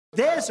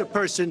There's a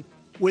person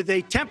with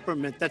a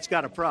temperament that's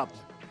got a problem.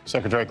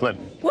 Secretary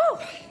Clinton. Woo,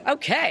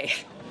 okay.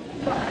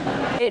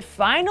 It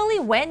finally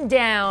went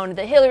down.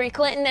 The Hillary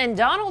Clinton and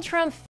Donald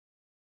Trump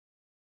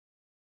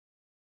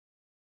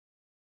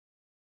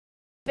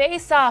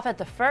face off at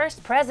the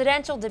first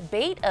presidential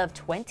debate of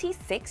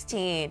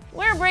 2016.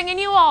 We're bringing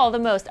you all the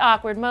most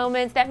awkward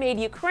moments that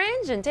made you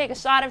cringe and take a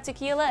shot of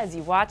tequila as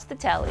you watch the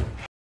telly.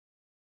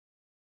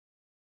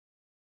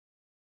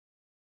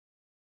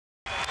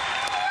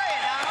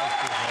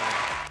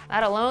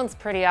 That alone's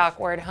pretty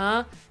awkward,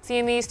 huh?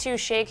 Seeing these two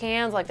shake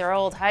hands like they're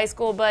old high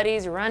school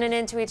buddies running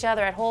into each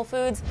other at Whole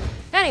Foods.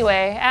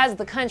 Anyway, as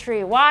the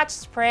country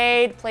watched,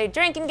 prayed, played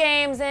drinking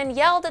games, and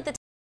yelled at the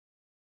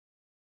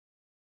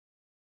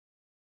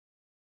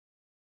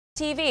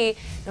TV,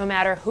 no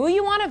matter who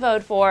you want to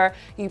vote for,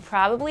 you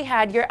probably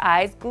had your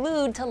eyes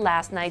glued to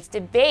last night's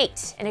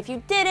debate. And if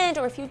you didn't,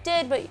 or if you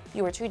did but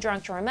you were too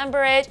drunk to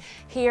remember it,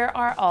 here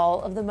are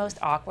all of the most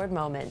awkward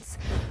moments.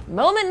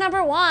 Moment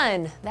number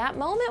one, that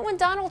moment when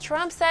Donald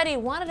Trump said he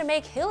wanted to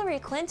make Hillary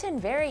Clinton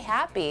very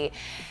happy.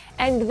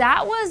 And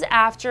that was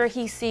after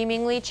he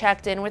seemingly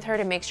checked in with her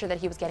to make sure that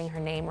he was getting her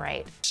name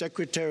right.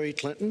 Secretary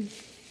Clinton,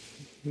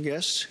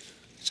 yes,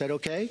 is that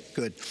okay?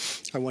 Good.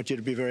 I want you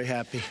to be very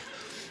happy.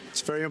 It's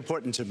very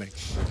important to me.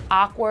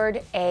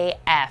 Awkward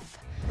AF.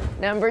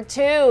 Number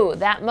two,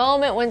 that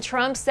moment when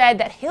Trump said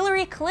that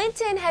Hillary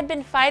Clinton had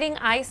been fighting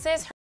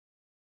ISIS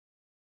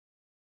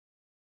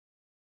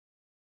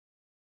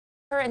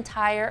her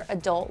entire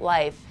adult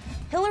life.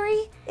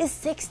 Hillary is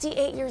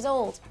 68 years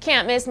old.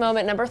 Can't miss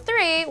moment number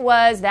three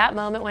was that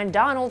moment when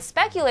Donald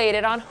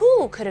speculated on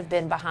who could have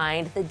been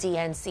behind the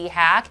DNC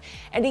hack,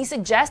 and he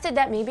suggested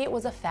that maybe it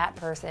was a fat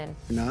person.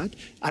 Not.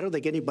 I don't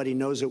think anybody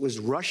knows it was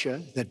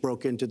Russia that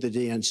broke into the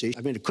DNC.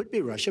 I mean, it could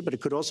be Russia, but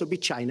it could also be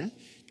China.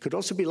 It could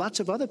also be lots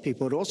of other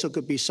people. It also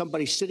could be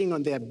somebody sitting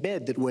on their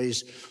bed that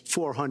weighs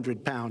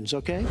 400 pounds,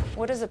 okay?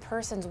 What does a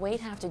person's weight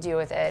have to do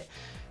with it?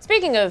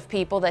 Speaking of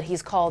people that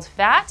he's called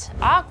fat,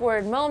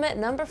 awkward moment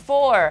number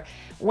four,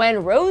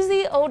 when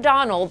Rosie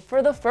O'Donnell,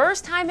 for the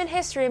first time in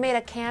history, made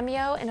a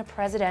cameo in a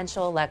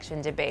presidential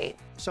election debate.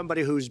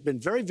 Somebody who's been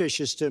very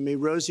vicious to me,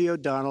 Rosie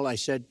O'Donnell, I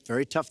said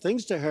very tough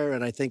things to her,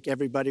 and I think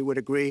everybody would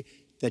agree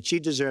that she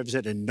deserves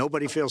it and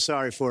nobody feels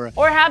sorry for her.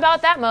 Or how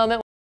about that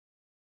moment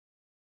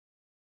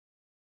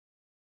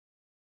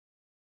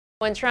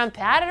when Trump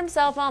patted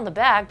himself on the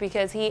back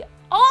because he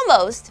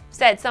almost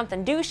said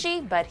something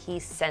douchey, but he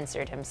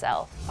censored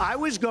himself. I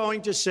was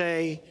going to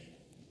say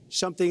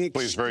something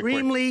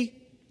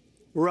extremely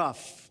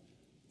rough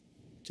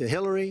to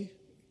Hillary,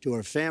 to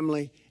her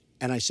family,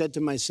 and I said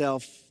to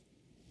myself,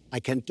 I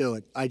can't do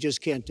it. I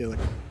just can't do it.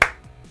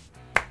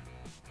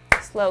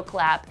 Slow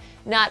clap.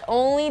 Not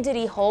only did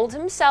he hold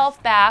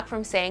himself back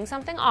from saying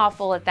something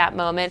awful at that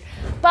moment,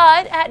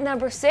 but at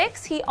number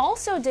six, he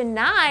also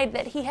denied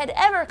that he had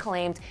ever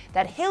claimed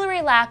that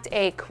Hillary lacked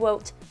a,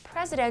 quote,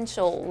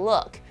 presidential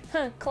look.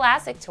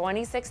 Classic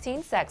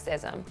 2016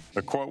 sexism.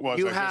 The quote was,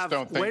 I just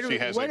don't think she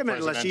has a presidential look. Wait a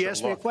minute, let's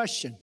ask me a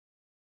question.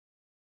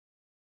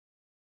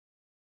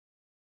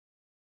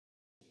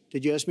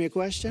 Did you ask me a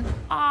question?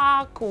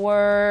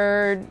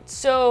 Awkward.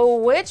 So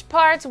which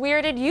parts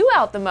weirded you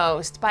out the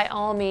most? By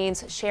all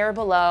means, share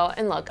below.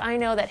 And look, I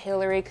know that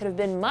Hillary could have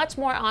been much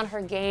more on her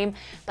game,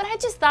 but I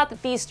just thought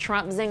that these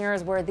Trump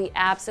zingers were the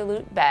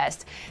absolute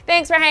best.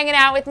 Thanks for hanging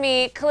out with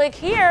me. Click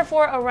here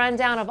for a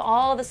rundown of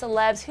all the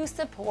celebs who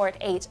support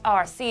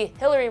HRC,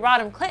 Hillary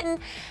Rodham Clinton.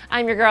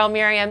 I'm your girl,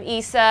 Miriam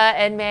Issa,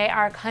 and may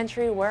our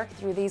country work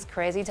through these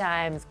crazy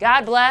times.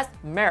 God bless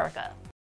America.